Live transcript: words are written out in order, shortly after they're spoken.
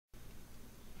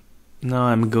Now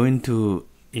I'm going to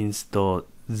install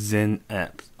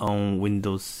XenApp on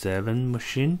Windows 7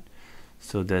 machine.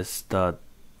 So let's start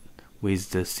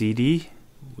with the CD.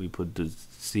 We put the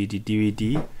CD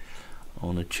DVD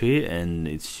on a tray and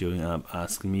it's showing up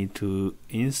asking me to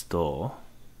install.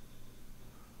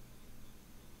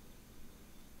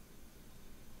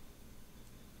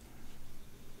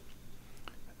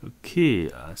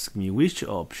 Okay, ask me which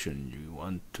option you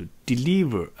want to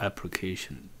deliver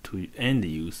application to end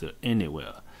user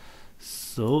anywhere.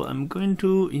 So I'm going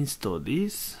to install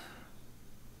this.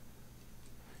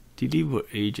 Deliver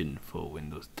agent for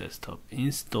Windows desktop.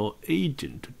 Install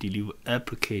agent to deliver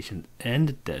application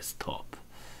and desktop.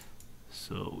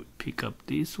 So we pick up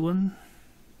this one.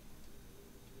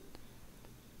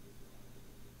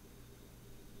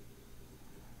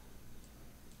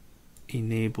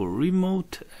 Enable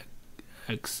remote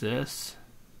access.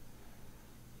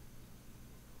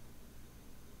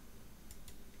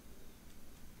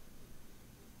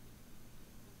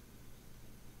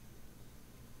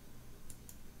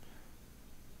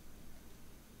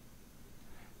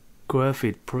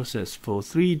 Graphic process for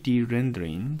 3D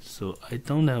rendering. So I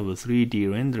don't have a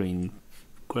 3D rendering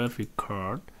graphic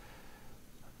card.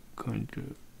 Going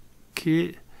to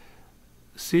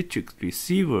Citrix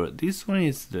receiver. This one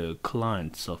is the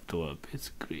client software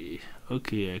basically.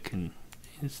 Okay, I can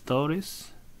install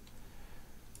this.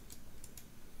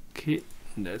 Okay,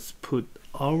 let's put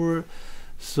our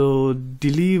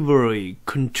delivery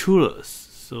controllers.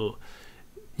 So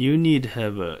you need to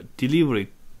have a delivery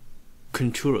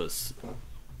controllers.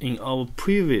 In our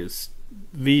previous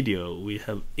video we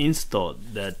have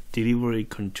installed that delivery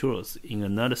controllers in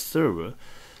another server.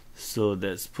 So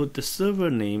let's put the server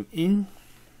name in.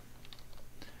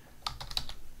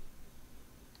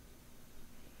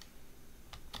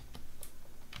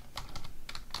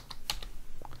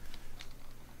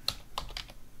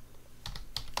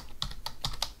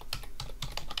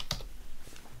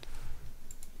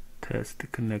 Test the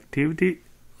connectivity.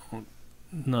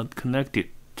 Not connected.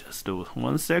 Just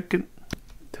 1 second.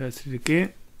 Test it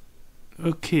again.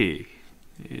 Okay,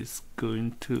 it's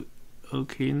going to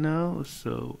okay now.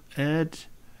 So add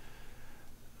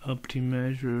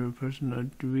optimizer personal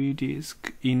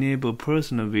vdisk. Enable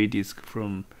personal vdisk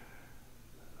from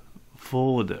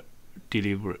folder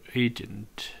deliver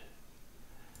agent.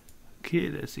 Okay,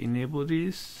 let's enable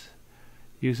this.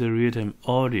 Use a real-time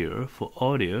audio for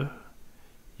audio.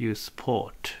 Use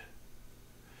port.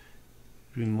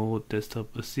 Remote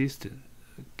desktop assistant.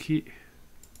 Okay.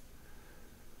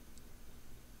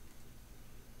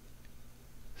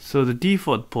 So the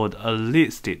default port are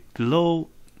listed below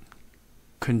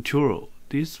control.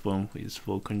 This one is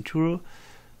for control.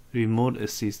 Remote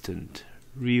assistant.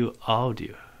 Real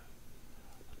audio.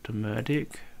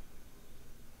 Automatic.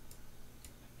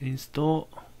 Install.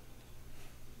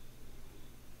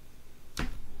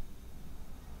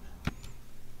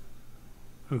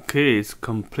 Okay, it's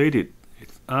completed.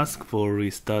 Ask for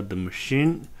restart the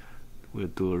machine. We'll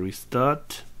do a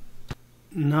restart.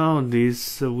 Now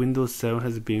this Windows 7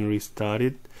 has been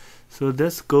restarted. So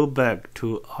let's go back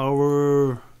to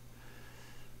our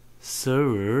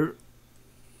server.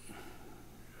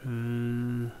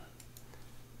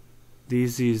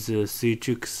 This is a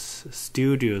Citrix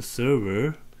Studio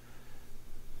server.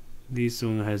 This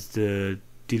one has the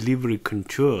delivery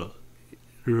control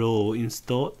role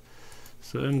installed.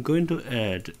 So I'm going to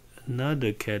add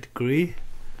another category.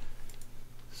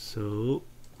 So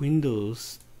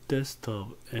Windows desktop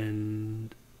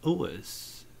and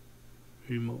OS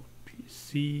remote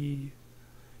PC.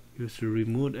 Use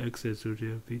remote access to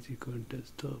their physical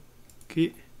desktop.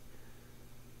 Okay.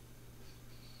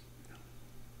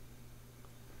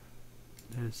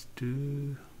 Let's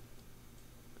do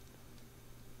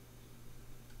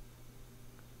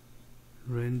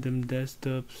random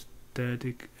desktop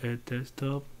static at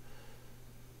desktop.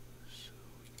 So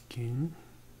we can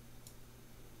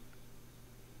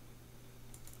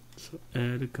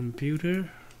add a computer.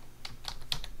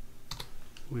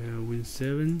 We have Win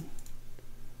 7.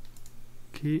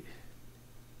 Okay.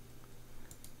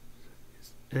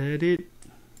 Add it.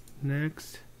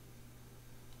 Next.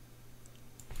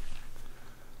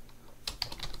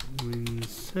 Win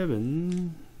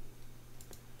 7.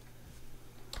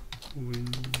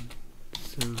 Win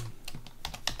 7.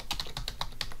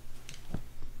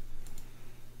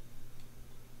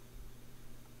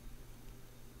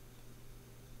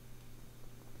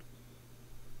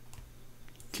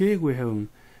 Okay, we have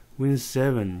Win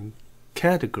 7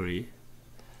 category.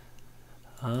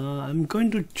 I'm going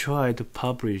to try to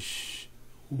publish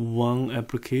one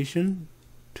application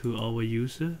to our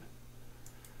user.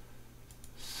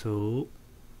 So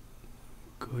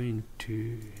going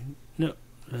to no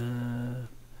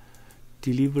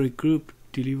delivery group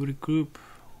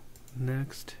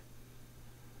next.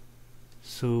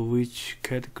 So which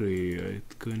category are you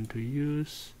going to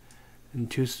use, and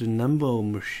choose the number of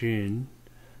machine.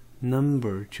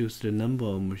 Choose the number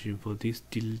of machine for this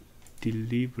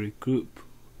delivery group.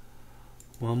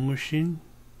 One machine.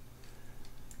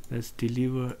 Let's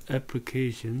deliver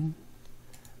application.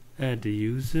 Add the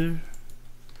user.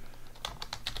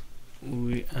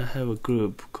 I have a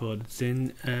group called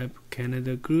XenApp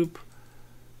Canada group.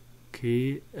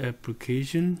 Okay,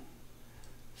 application.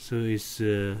 So it's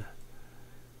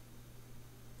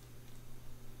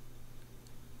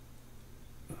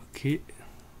okay.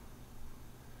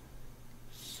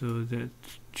 So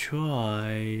let's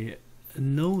try a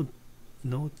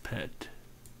notepad.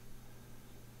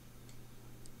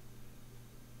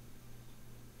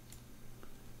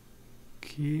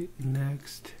 Okay,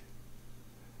 next.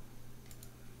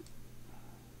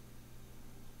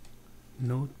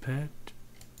 Notepad.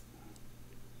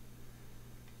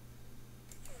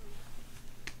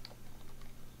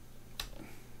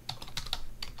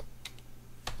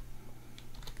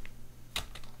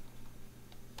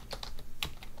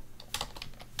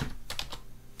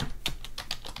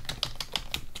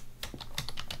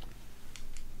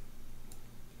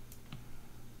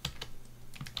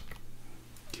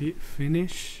 Okay,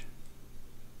 finish.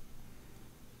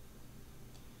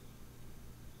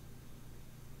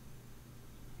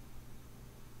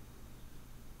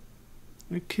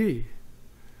 Okay,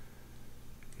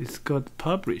 it's got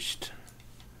published.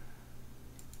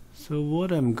 So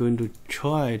what I'm going to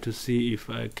try to see if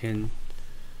I can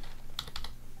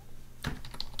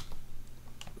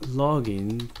log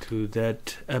in to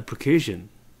that application.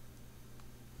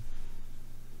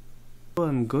 So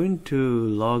I'm going to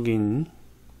log in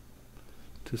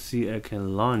to see I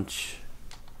can launch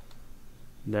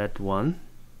that one.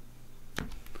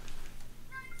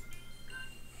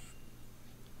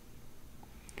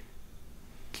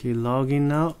 Okay, login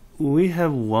now. We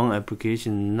have one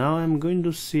application. Now I'm going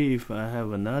to see if I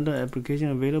have another application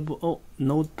available. Oh,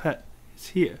 Notepad is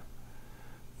here.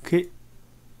 Okay,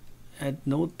 add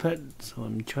Notepad. So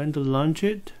I'm trying to launch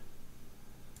it.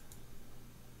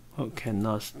 Oh,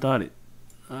 cannot start it.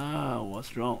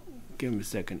 What's wrong? Give me a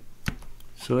second.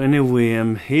 So anyway,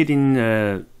 I'm hitting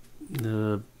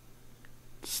the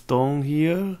stone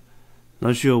here.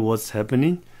 Not sure what's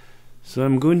happening. So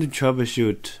I'm going to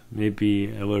troubleshoot.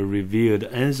 Maybe I will reveal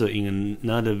the answer in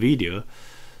another video.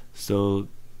 So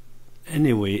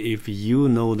anyway, if you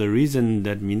know the reason,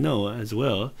 let me know as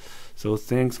well. So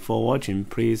thanks for watching.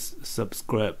 Please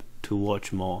subscribe to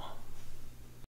watch more.